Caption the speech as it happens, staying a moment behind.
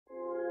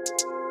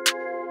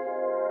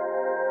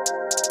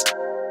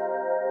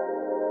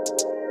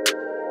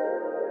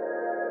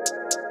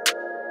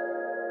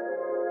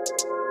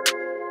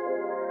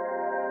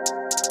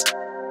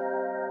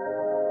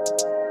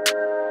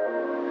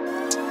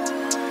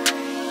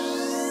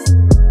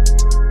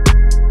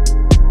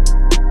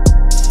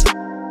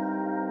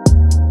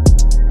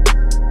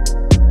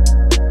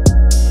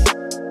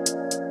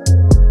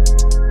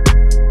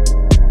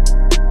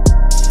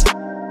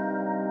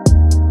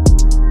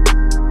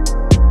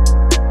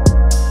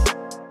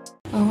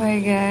Hi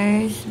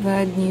guys,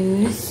 bad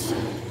news.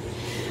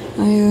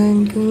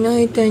 Ayun, kung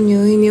nakita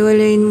nyo,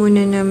 hiniwalayin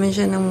muna namin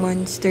siya ng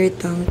monster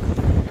tank.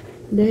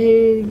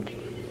 Dahil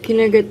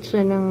kinagat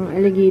siya ng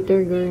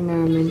alligator gar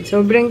namin.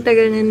 Sobrang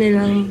tagal na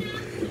nilang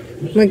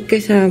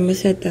magkasama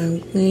sa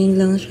tank. Ngayon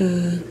lang siya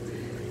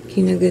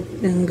kinagat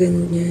ng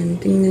ganyan.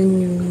 Tingnan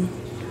nyo.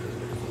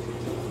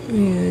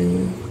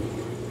 Ayan.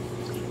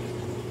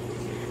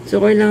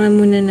 So, kailangan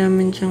muna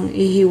namin siyang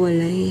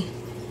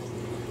ihiwalay.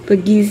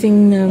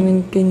 Pagising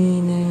namin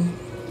kanina,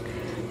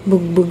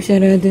 bugbog,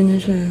 sarado na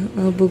siya.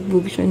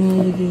 Bugbog siya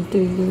ng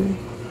alligator gar.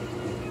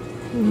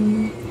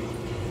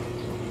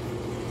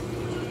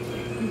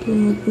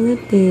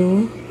 Tumot-ngot eh,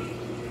 oh.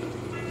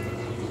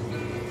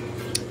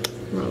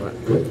 Mawa.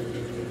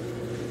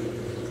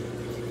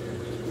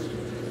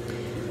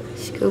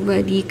 Let's go,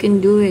 buddy. You can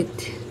do it.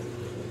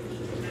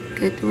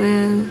 Get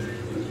well.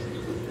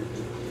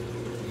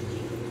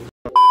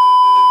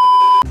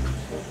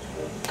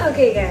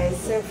 Okay guys,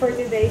 so for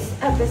today's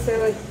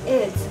episode,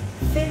 it's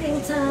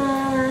feeding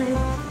time!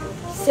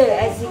 So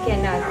as you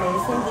can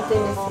notice, nandito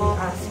na si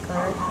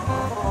Oscar.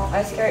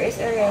 Oscar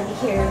is already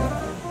here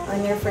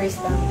on your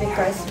first tank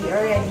because we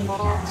already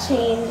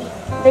changed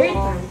their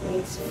tank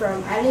mates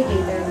from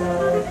Alligator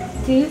Gar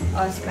to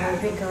Oscar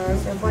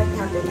because of what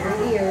happened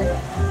earlier.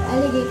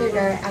 Alligator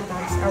Gar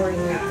attacks our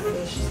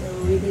fish, so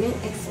we didn't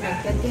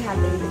expect that to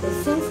happen because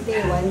since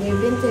day one, they've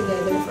been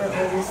together for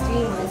almost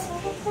 3 months.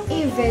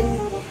 Even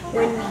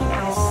when we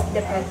asked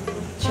the pet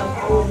shop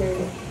owner,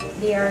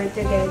 they are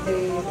together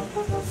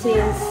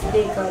since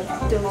they got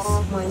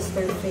those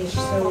monster fish.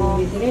 So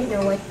we didn't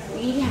know what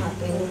really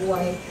happened,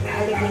 why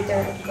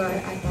Alligator Gar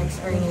attacks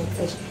our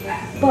fish.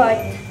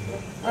 But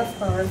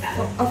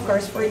of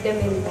course, for the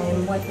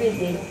meantime, what we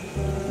did,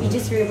 we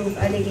just removed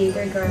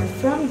Alligator Gar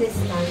from this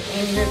tank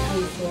and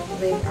replaced it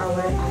with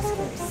our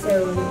Oscar. So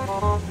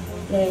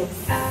let's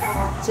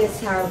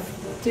just have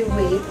to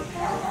wait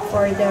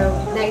for the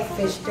night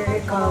fish to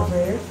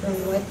recover from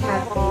what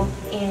happened,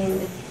 and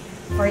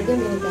for the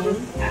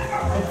meantime,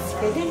 it's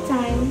feeding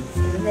time,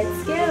 so let's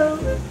go!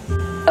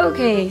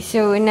 Okay,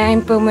 so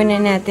unahin po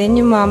muna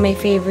natin yung mga may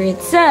favorite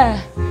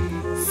sa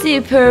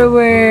Super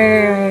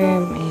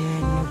Worm.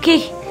 Ayan,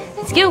 okay,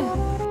 let's go!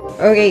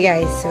 Okay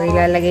guys, so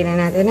ilalagay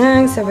na natin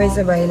ang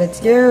sabay-sabay.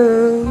 Let's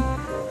go!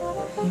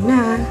 Ayan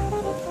na.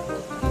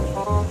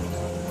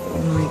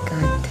 Oh my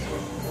God.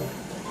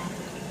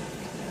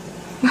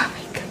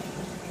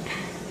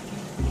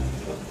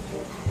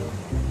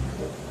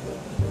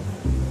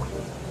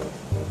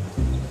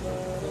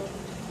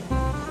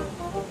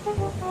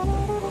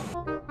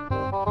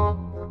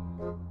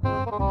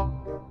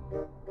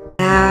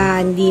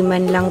 Hindi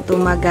man lang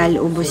tumagal,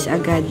 ubos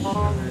agad.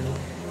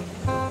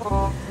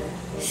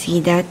 See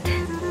that?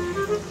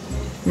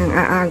 Nang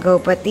aagaw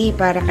pati,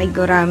 para kay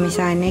Gorami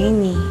sana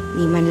yun eh.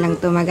 Hindi man lang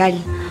tumagal.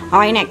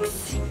 Okay,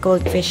 next.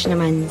 Goldfish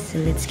naman.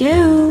 So, let's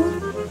go!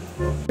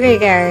 Okay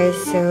guys,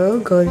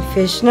 so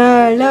goldfish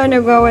na.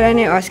 Nagwawala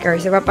na yung Oscar.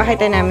 So,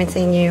 papakita namin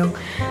sa inyo yung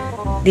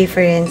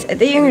difference.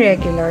 Ito yung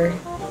regular.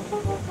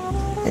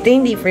 Ito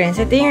yung difference.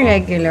 Ito yung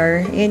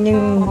regular. Yan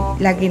yung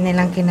lagi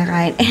nilang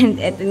kinakain.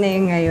 And ito na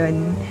yung ngayon.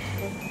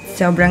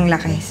 Sobrang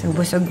laki. So,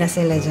 busog na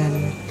sila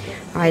dyan.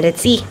 Okay,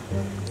 let's see.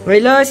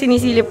 Wala,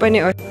 sinisilip pa ni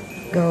Oscar.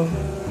 Go.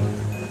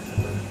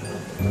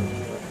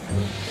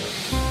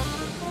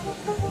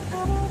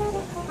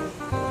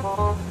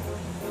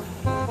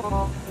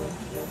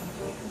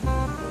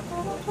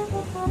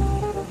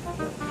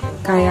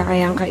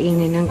 Kaya-kayang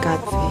kainin ng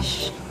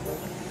catfish.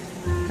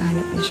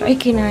 Hanap na siya. Ay,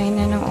 kinain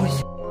na ng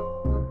Oscar.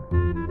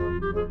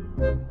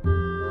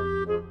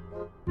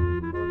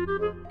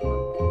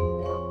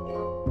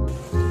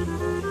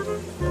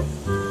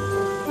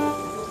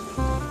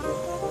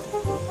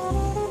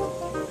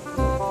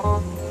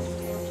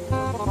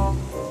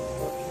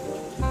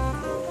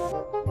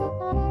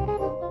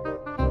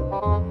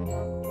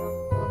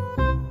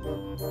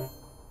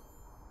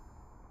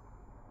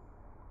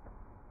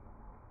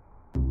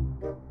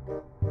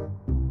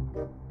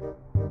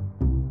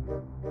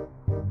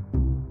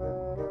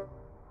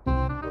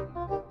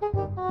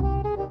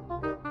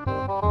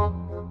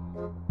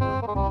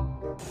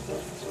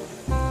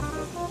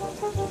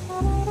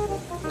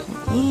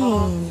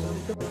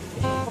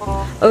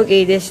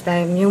 Okay, this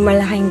time, yung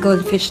malaking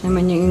goldfish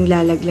naman yung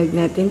lalaglag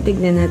natin.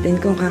 Tignan natin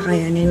kung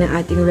kakayanin ng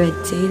ating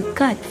Redtail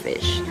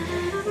Catfish.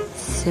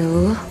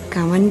 So,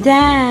 come on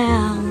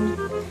down.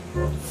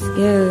 Let's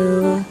go.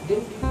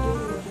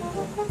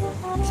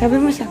 Sabi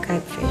mo sa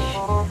catfish.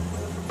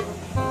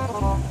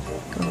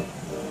 Go.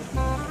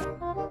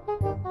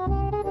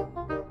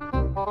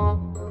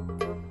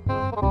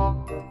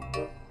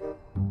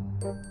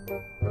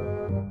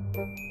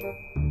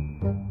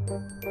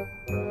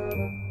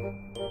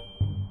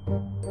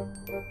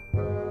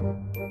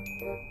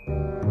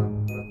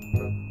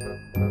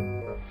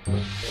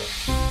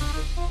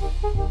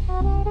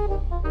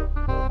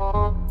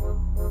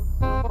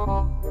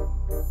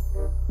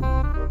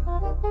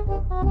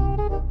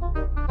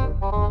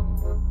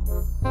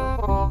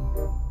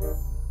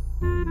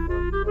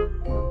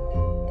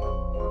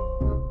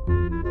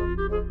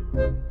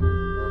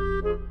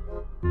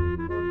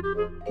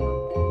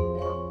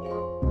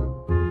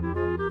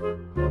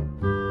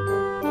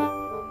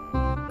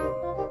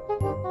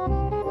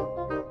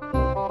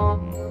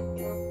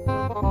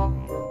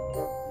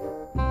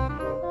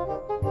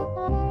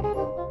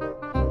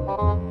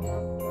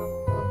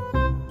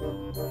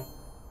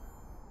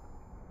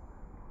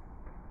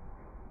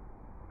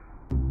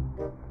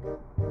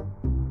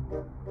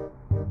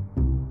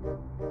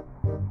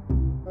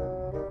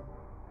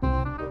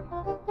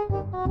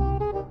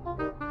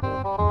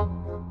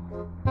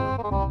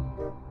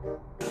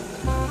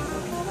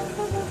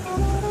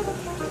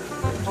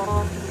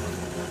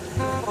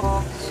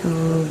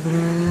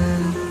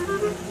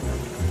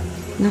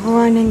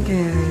 Nakuhanan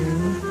kaya yun?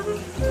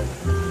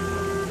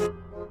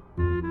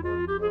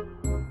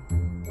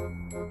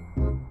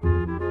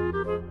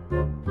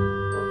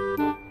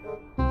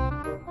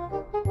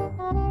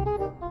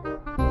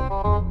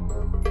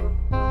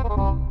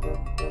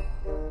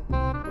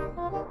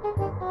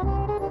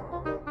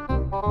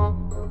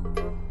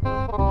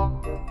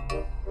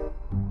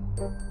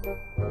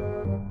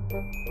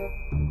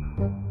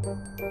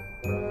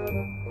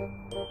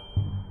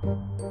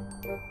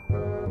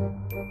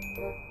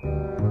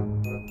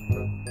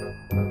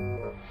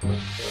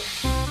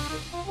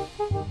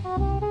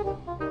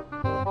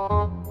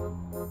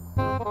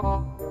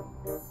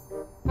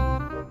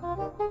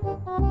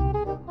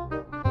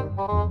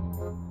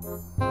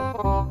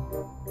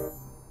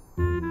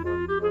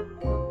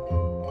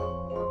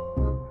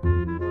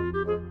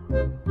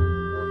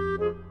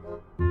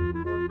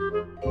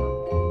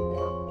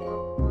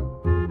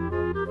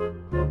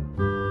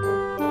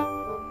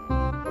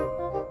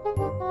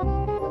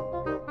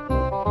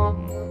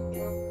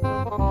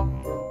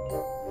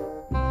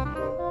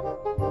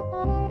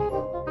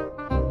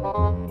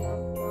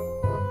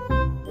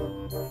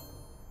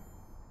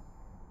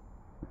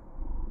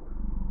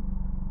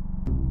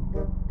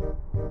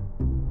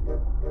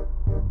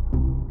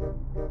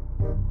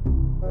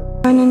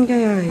 Kanan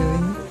kaya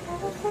yun?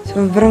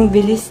 Sobrang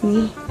bilis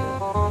ni.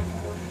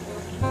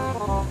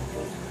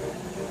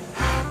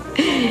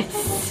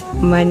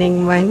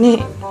 Maning-mani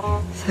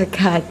sa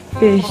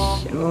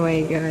catfish. Oh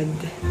my God.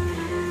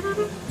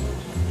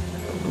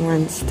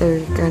 Monster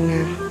ka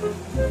na.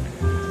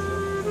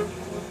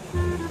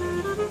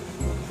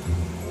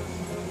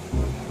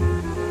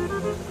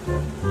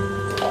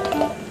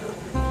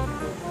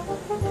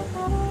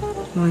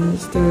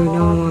 Monster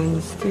na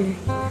monster.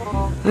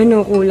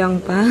 Ano, kulang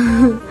pa?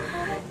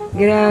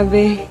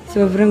 Grabe,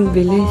 sobrang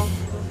bilis.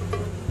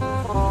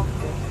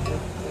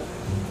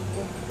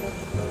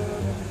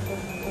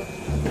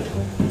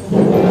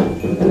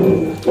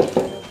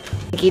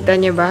 Kita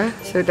niyo ba?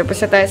 So,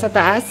 tapos na tayo sa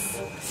taas.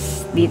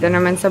 Dito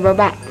naman sa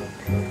baba.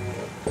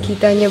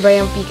 Kita niyo ba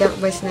yung peacock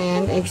bass na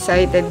yan?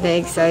 Excited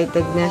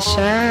na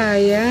siya.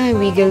 Ayan,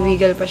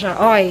 wiggle-wiggle pa siya.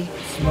 Oy!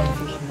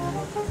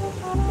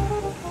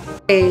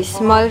 Okay,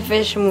 small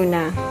fish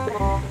muna.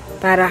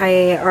 Para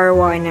kay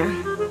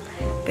Arowana.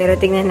 Pero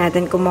tingnan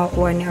natin kung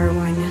makukuha ni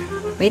Arowana.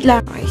 Wait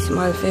lang. Okay,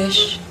 small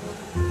fish.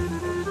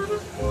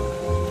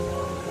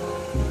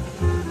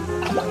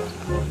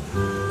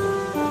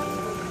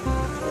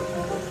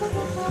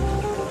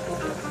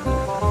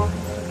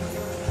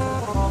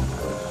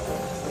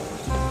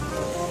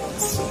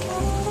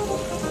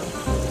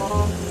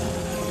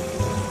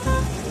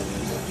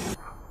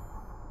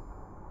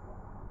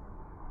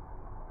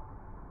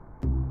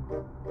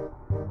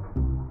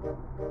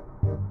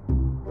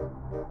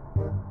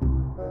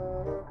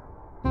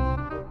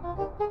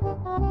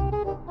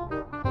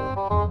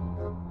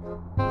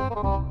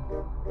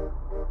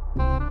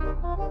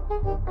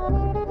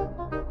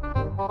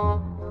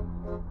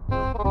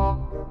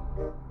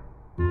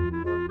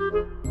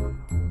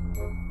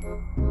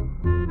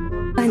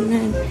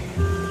 Kanan.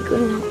 Hindi ko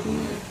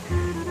nakuha.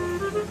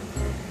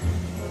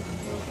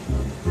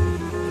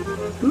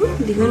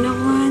 Hindi ko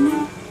nakuha na.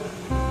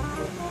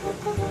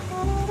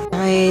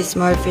 Okay,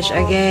 small fish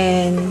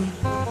again.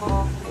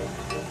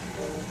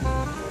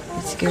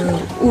 Let's go.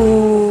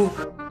 Ooh!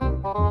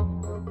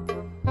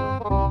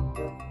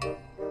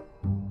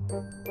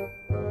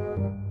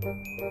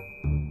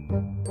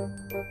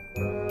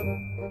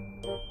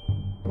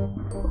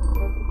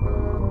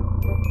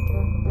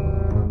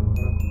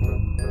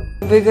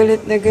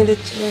 Galit na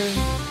galit siya.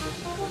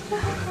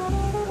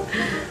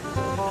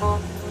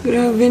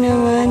 Grabe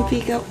naman,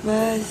 peacock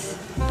bass.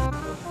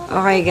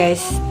 Okay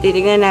guys,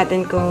 titignan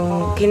natin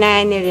kung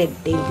kinaya ni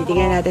Redtail.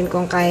 Titignan natin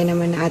kung kaya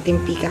naman na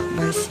ating peacock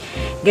bass.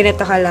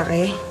 Ganito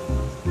kalaki.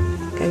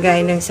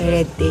 Kagaya ng sa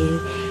Redtail.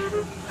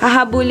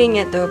 Hahabulin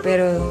niya to,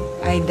 pero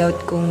I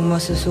doubt kung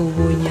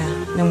masusubo niya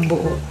ng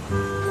buo.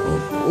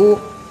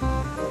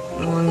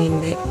 Mukhang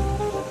hindi.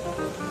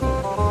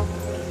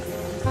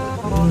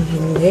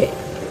 Hindi.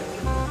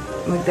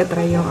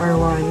 Magta-try yung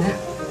Arowana.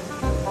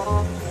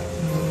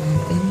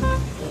 Natin.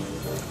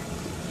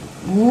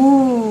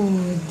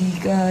 Di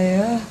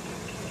kaya.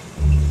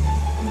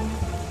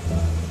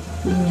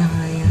 Di niya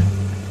kaya.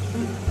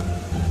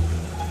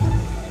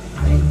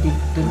 Ay, di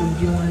tulog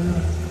yung ano.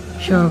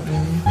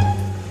 Shovel.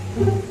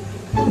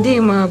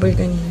 Hindi, yung mahabol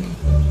kanina.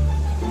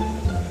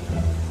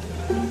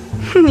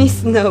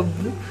 Snob.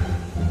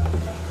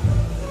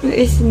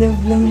 Snob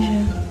lang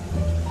siya.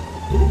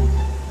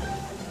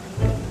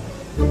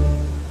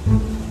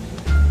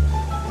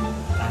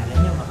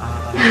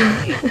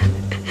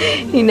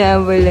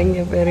 Hinabol lang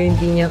niya pero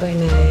hindi niya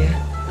kinaya.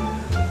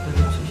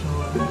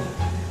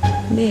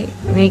 Hindi,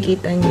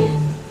 makikita niya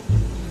yan.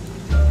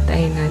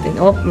 Tayo natin.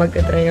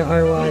 Magta-try yung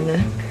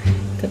Arowana.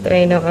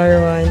 Tatry ng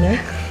Arowana.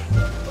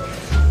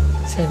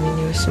 Sabi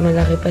niyo, mas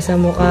malaki pa sa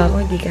mukha ko,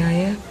 di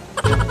kaya.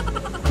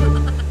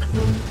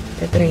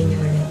 Tatry niyo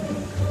ulit.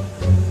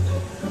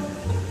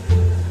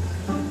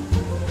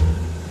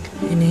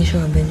 Yan na yung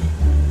shovel.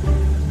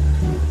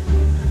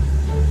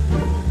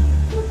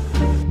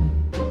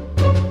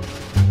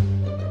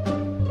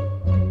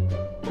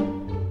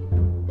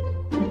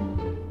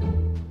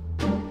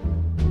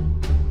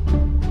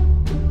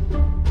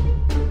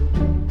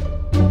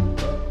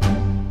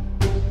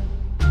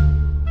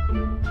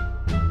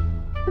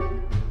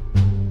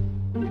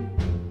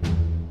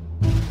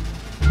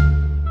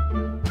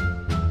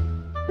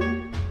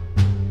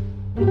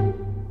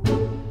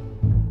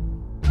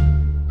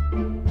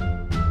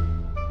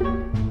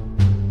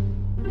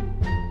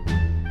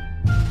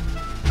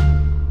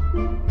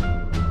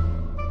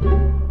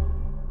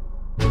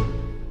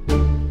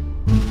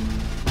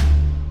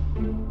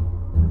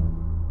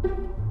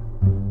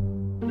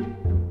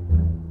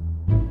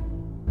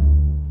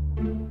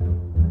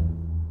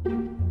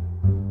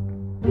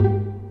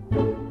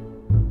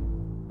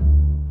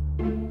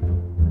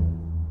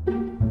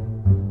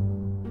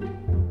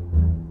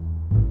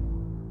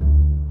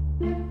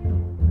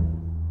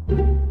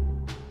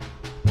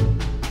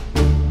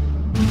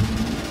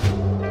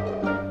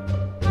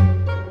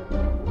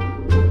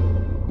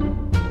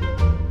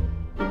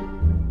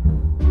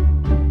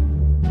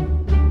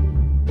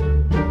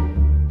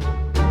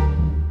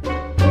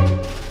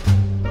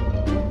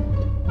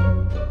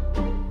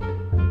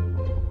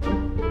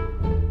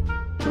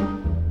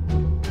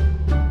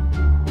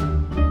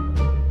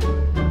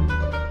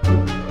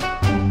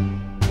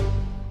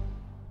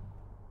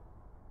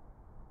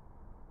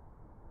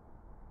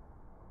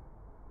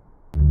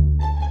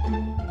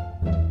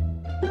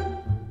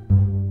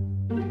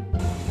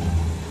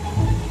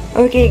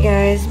 Okay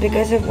guys,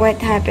 because of what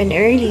happened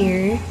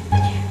earlier,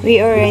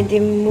 we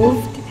already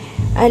moved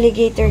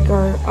Alligator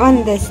Gar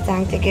on this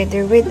tank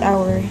together with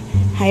our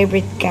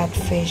hybrid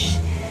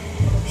catfish.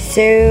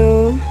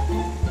 So,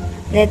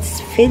 let's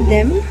feed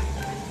them.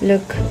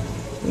 Look.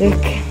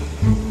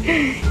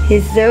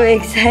 He's so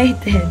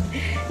excited.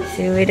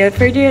 So, without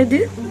further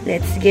ado,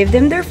 let's give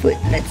them their food.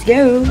 Let's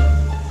go!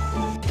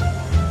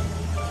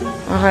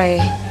 Okay,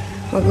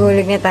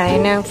 maghulog na tayo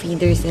ng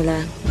feeders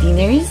nila.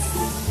 Dinners.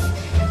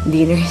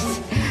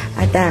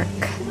 Attack.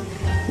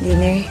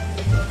 Dinner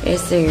is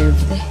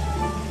served.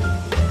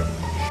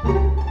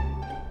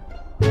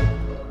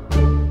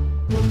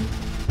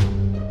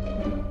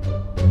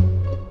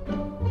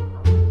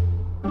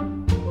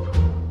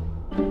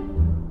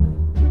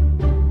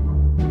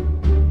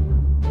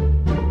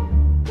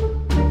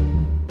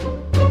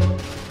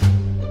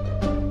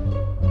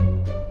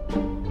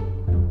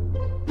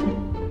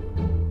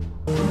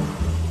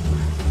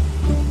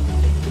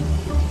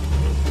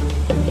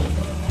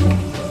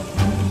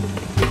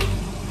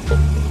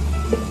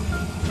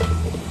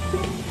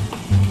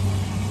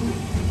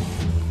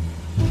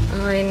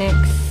 Okay,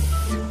 next.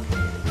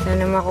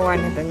 Sana makuha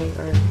na ito ni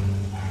Gar.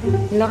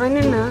 Laki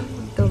na na.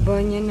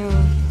 Taba niya na.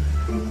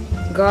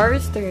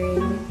 Gar's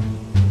turn.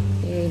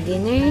 Your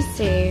dinner is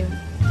served.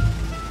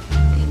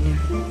 Ayan na.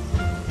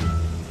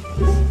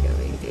 He's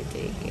going to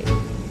take it.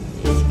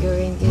 He's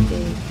going to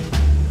take it.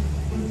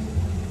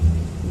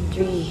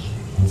 3,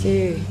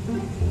 2,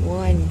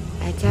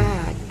 1.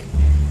 Attack.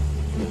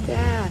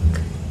 Attack.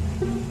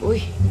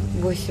 Uy,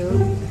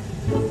 busog.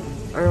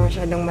 Or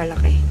masyadong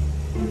malaki.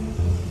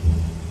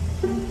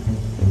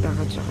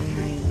 Takot siya kay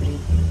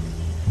hybrid.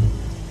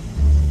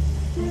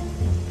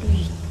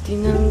 Uy,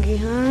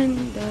 tinanggihan.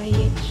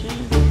 Diet siya.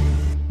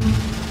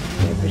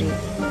 Hybrid.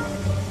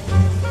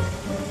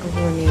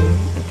 Kukunin.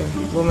 Ito,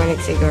 bumalik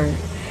si Gar.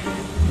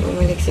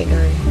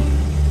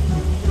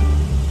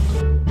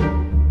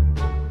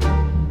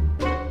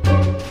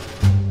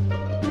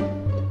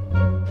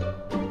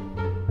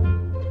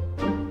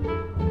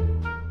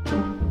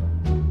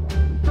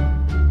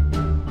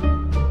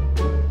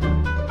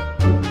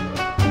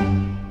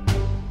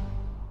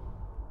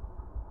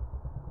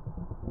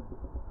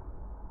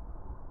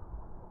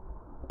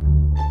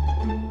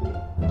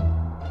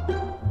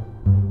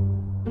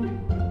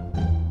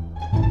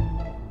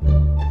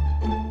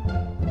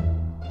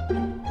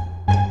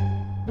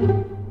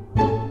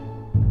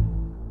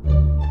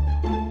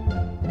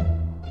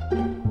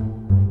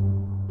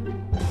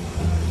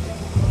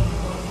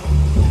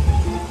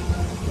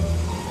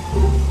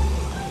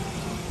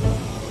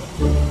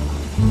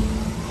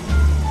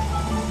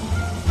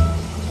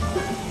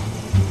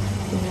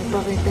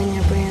 Pakita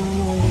niya pa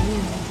yung huli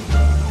niya.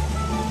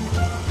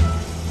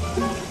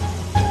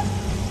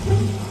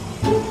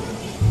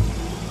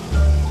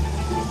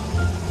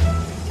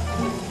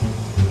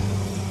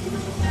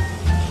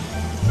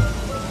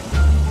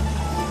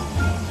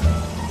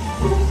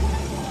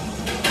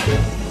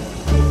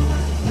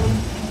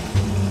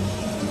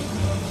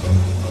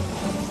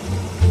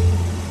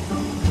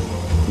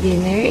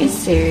 Dinner is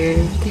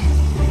served.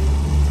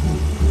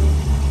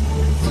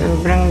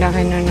 Sobrang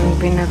laki na nung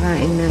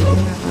pinakain natin.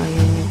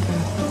 Nakaya niya pa.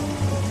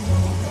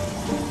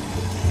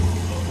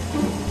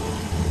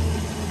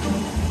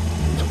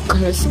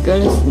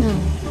 Kalas-kalas na.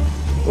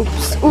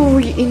 Oops!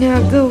 Uy!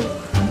 Inagaw!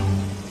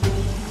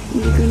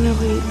 Hindi ko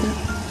nakita.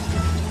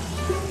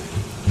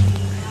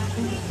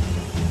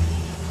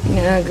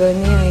 Inagaw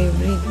niya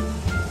hybrid.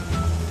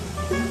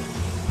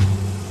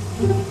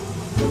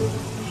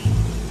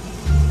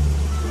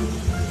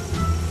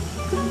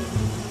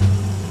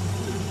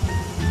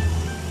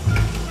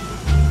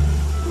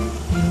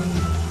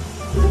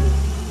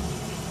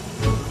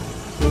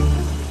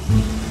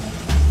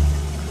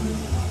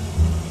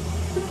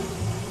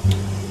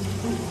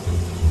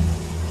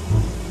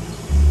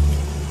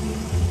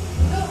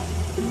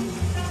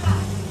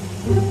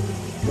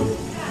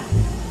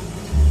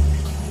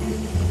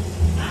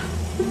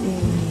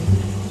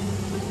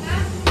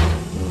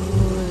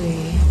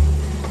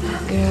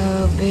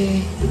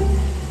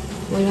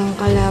 Walang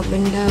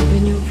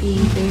kalaban-laban yung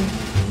feeder.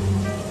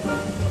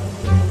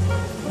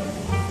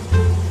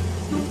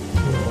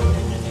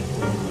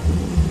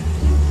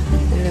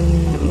 Alam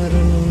mo,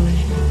 marunong na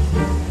siya.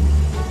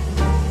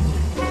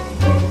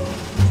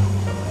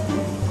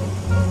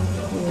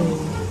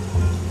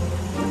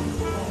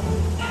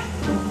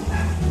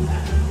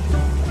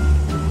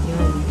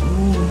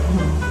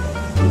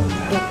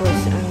 Tapos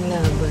ang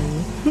laban.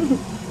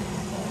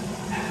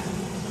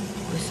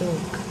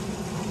 Busog.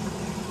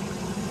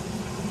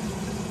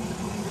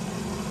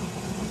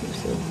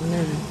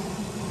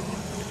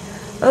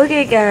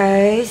 Okay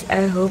guys,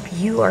 I hope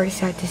you are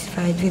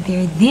satisfied with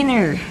your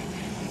dinner.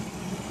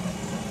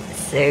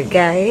 So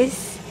guys,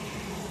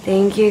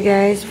 thank you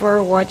guys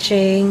for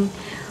watching.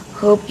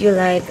 Hope you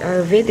like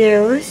our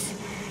videos.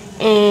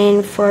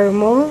 And for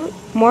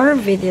more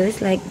videos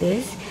like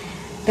this,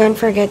 don't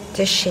forget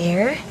to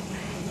share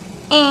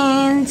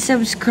and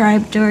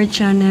subscribe to our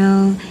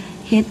channel.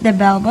 hit the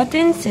bell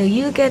button so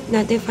you get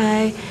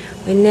notified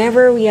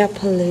whenever we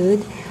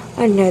upload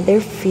another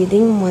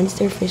feeding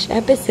monster fish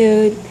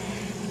episode.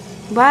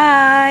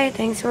 Bye!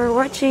 Thanks for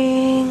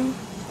watching!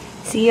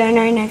 See you on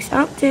our next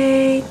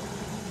update!